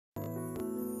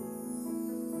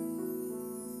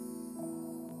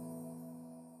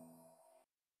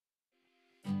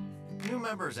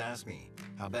members ask me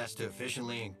how best to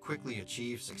efficiently and quickly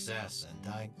achieve success,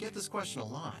 and I get this question a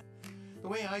lot. The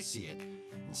way I see it,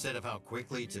 instead of how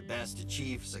quickly to best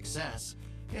achieve success,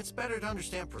 it's better to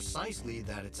understand precisely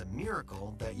that it's a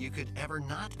miracle that you could ever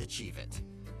not achieve it.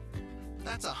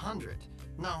 That's 100,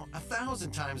 no,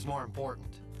 1,000 times more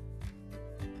important.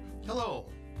 Hello,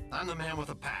 I'm the man with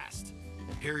a past.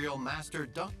 Imperial Master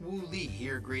Deok Wu Lee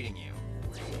here greeting you.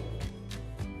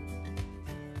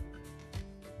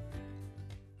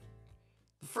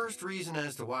 The first reason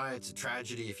as to why it's a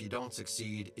tragedy if you don't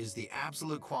succeed is the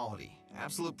absolute quality,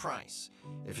 absolute price.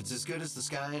 If it's as good as the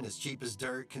sky and as cheap as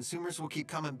dirt, consumers will keep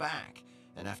coming back.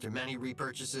 And after many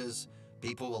repurchases,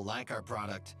 people will like our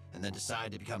product and then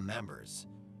decide to become members.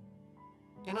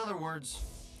 In other words,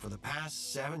 for the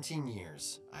past 17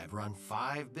 years, I've run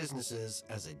 5 businesses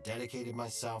as I dedicated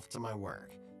myself to my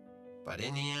work. But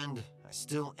in the end, I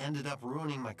still ended up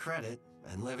ruining my credit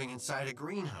and living inside a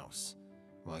greenhouse,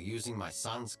 while using my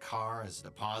son's car as a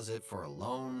deposit for a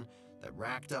loan that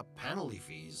racked up penalty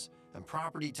fees and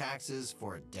property taxes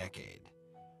for a decade.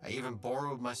 I even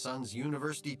borrowed my son's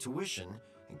university tuition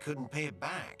and couldn't pay it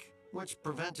back, which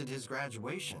prevented his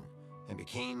graduation, and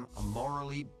became a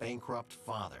morally bankrupt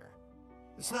father.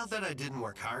 It's not that I didn't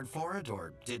work hard for it,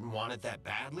 or didn't want it that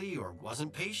badly, or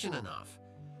wasn't patient enough.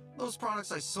 Those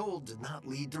products I sold did not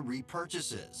lead to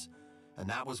repurchases, and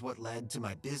that was what led to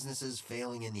my businesses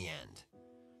failing in the end.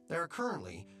 There are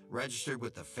currently, registered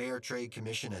with the Fair Trade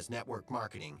Commission as network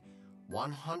marketing,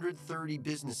 130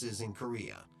 businesses in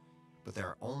Korea, but there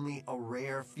are only a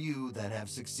rare few that have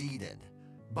succeeded.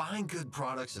 Buying good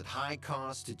products at high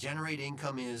cost to generate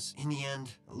income is, in the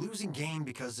end, a losing game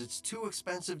because it's too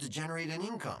expensive to generate an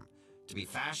income. To be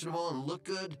fashionable and look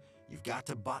good, you've got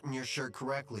to button your shirt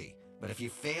correctly. But if you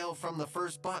fail from the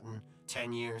first button,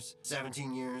 10 years,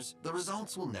 17 years, the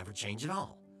results will never change at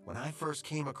all. When I first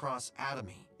came across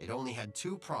Atomy, it only had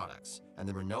 2 products, and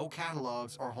there were no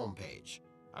catalogs or homepage.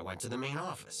 I went to the main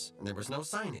office, and there was no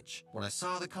signage. When I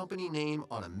saw the company name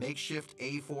on a makeshift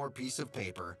A4 piece of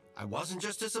paper, I wasn't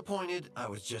just disappointed, I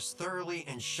was just thoroughly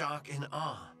in shock and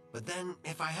awe. But then,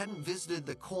 if I hadn't visited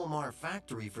the Colmar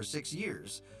factory for 6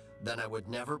 years, then I would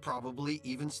never probably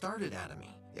even started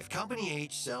Atomy. If Company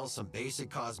H sells some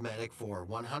basic cosmetic for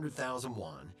 100,000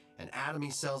 won, and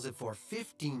Atomy sells it for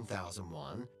 15,000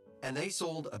 won, and they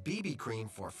sold a BB cream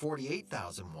for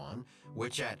 48,000 won,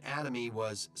 which at Atomy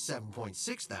was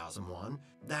 7.6 thousand won,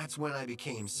 that's when I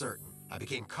became certain. I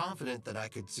became confident that I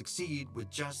could succeed with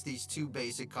just these 2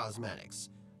 basic cosmetics.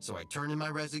 So I turned in my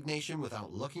resignation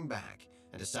without looking back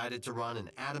and decided to run an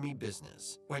Atomy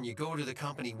business. When you go to the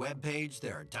company webpage,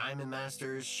 there are Diamond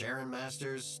Masters, Sharon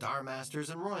Masters, Star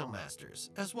Masters, and Royal Masters,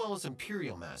 as well as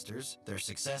Imperial Masters, their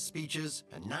success speeches,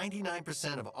 and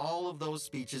 99% of all of those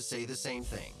speeches say the same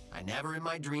thing. I never in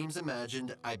my dreams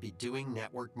imagined I'd be doing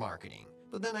network marketing.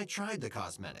 But then I tried the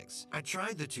cosmetics, I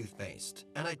tried the toothpaste,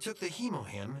 and I took the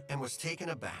Hemohim and was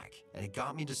taken aback, and it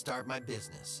got me to start my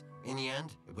business. In the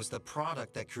end, it was the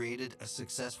product that created a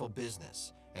successful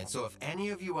business. And so if any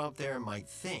of you out there might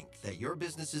think that your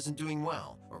business isn't doing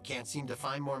well or can't seem to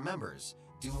find more members,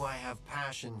 do I have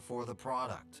passion for the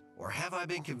product? Or have I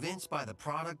been convinced by the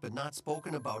product but not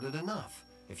spoken about it enough?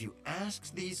 If you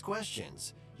ask these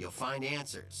questions, you'll find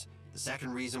answers. The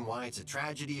second reason why it's a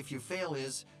tragedy if you fail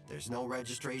is there's no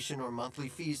registration or monthly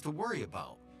fees to worry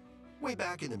about. Way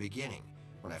back in the beginning,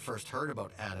 when I first heard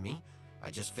about Atomy,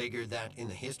 I just figured that in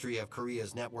the history of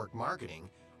Korea's network marketing,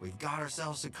 we've got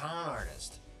ourselves a con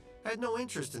artist. I had no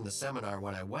interest in the seminar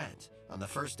when I went. On the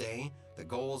first day, the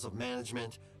goals of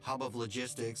management, hub of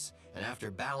logistics, and after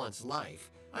balanced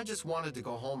life, I just wanted to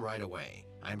go home right away.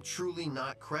 I'm truly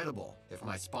not credible. If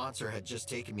my sponsor had just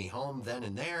taken me home then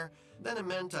and there, then it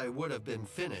meant I would have been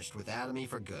finished with Atomy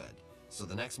for good. So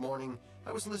the next morning,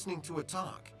 I was listening to a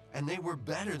talk, and they were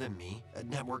better than me at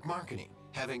network marketing,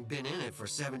 having been in it for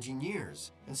 17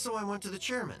 years. And so I went to the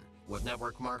chairman. What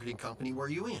network marketing company were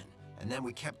you in? And then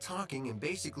we kept talking, and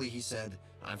basically he said,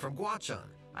 I'm from Gwacheon.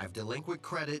 I have delinquent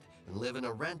credit and live in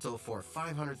a rental for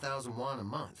 500,000 won a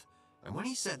month. And when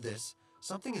he said this,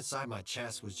 something inside my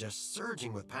chest was just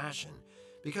surging with passion,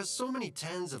 because so many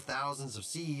tens of thousands of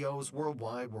CEOs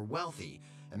worldwide were wealthy,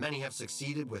 and many have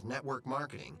succeeded with network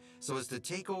marketing so as to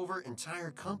take over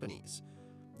entire companies.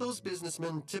 Those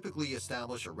businessmen typically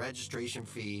establish a registration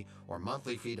fee or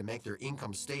monthly fee to make their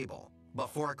income stable. But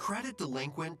for a credit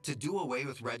delinquent to do away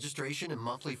with registration and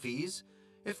monthly fees?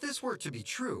 If this were to be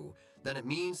true, then it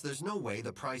means there's no way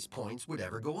the price points would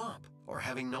ever go up. Or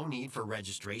having no need for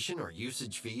registration or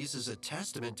usage fees is a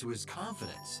testament to his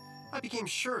confidence. I became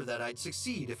sure that I'd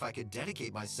succeed if I could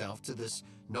dedicate myself to this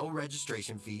no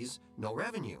registration fees, no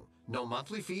revenue, No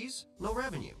monthly fees, no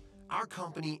revenue. Our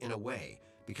company, in a way,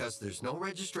 because there's no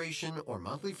registration or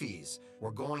monthly fees,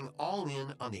 we're going all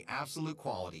in on the absolute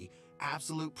quality,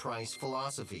 absolute price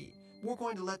philosophy. We're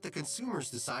going to let the consumers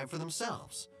decide for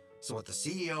themselves. So what the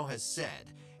CEO has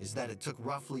said is that it took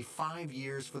roughly 5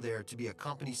 years for there to be a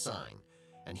company sign,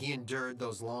 and he endured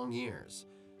those long years.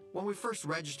 When we first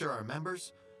register our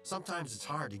members, sometimes it's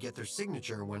hard to get their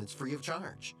signature when it's free of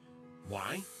charge.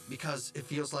 Why? Because it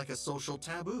feels like a social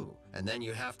taboo, and then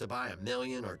you have to buy 1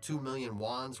 million or 2 million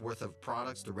wands worth of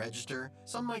products to register.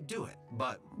 Some might do it,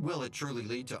 but will it truly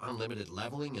lead to unlimited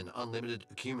leveling and unlimited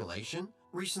accumulation?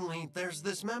 Recently, there's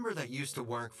this member that used to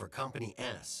work for Company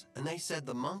S, and they said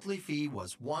the monthly fee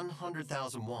was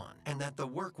 100,000 won, and that the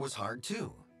work was hard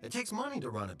too. It takes money to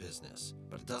run a business,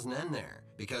 but it doesn't end there,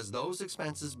 because those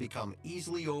expenses become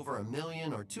easily over 1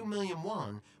 million or 2 million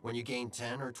won when you gain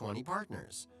 10 or 20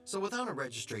 partners. So without a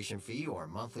registration fee or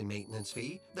monthly maintenance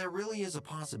fee, there really is a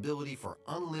possibility for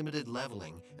unlimited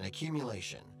leveling and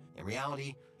accumulation. In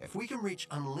reality, if we can reach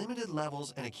unlimited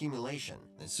levels and accumulation,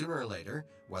 then sooner or later,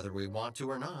 whether we want to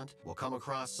or not, we'll come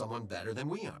across someone better than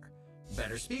we are.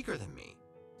 Better speaker than me.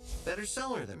 Better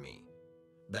seller than me.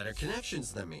 Better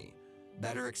connections than me.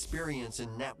 Better experience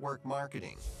in network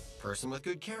marketing. Person with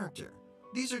good character.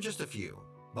 These are just a few.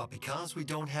 But because we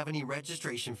don't have any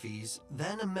registration fees,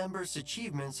 then a member's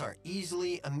achievements are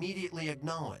immediately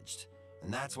acknowledged.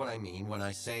 And that's what I mean when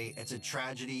I say it's a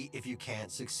tragedy if you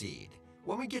can't succeed.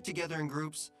 When we get together in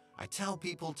groups, I tell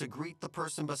people to greet the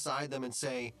person beside them and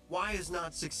say, "Why is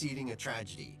not succeeding a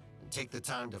tragedy?" and take the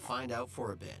time to find out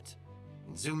for a bit.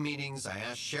 In Zoom meetings, I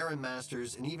ask Sharon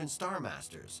Masters and even Star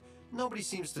Masters. Nobody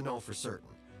seems to know for certain.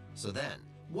 So then,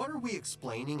 what are we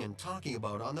explaining and talking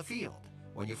about on the field?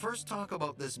 When you first talk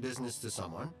about this business to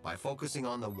someone, by focusing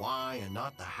on the why and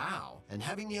not the how, and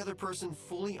having the other person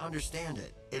fully understand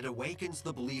it, it awakens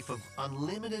the belief of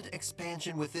unlimited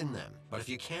expansion within them. But if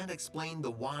you can't explain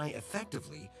the why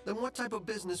effectively, then what type of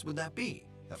business would that be?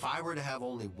 If I were to have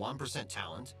only 1%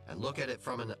 talent and look at it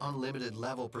from an unlimited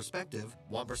level perspective,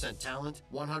 1% talent,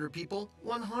 100 people,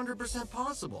 100%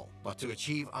 possible. But to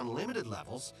achieve unlimited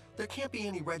levels, there can't be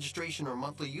any registration or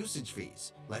monthly usage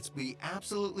fees. Let's be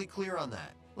absolutely clear on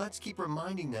that. Let's keep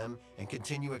reminding them and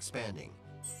continue expanding.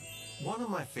 One of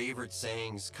my favorite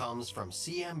sayings comes from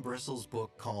C.M. Bristle's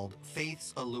book called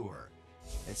Faith's Allure.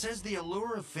 It says the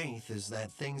allure of faith is that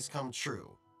things come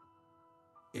true.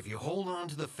 If you hold on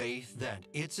to the faith that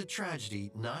it's a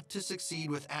tragedy not to succeed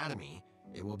with Atomy,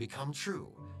 it will become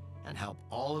true and help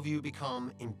all of you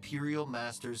become Imperial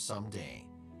Masters someday.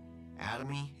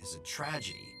 Atomy is a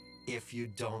tragedy if you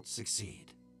don't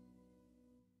succeed.